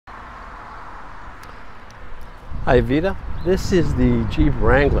Hi Avita, this is the Jeep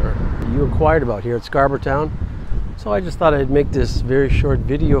Wrangler you inquired about here at Scarborotown. So I just thought I'd make this very short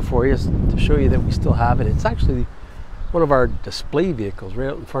video for you to show you that we still have it. It's actually one of our display vehicles right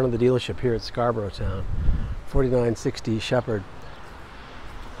out in front of the dealership here at Scarborotown, 4960 Shepherd.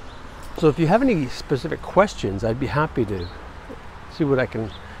 So if you have any specific questions, I'd be happy to see what I can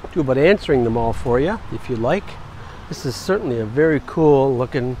do about answering them all for you if you'd like. This is certainly a very cool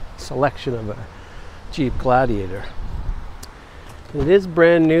looking selection of a Jeep Gladiator. It is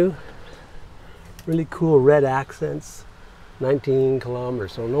brand new, really cool red accents, 19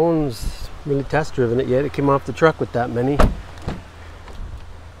 kilometers, so no one's really test driven it yet. It came off the truck with that many.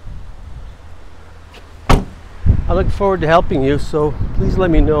 I look forward to helping you, so please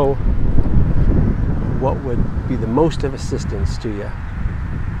let me know what would be the most of assistance to you.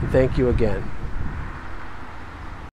 And thank you again.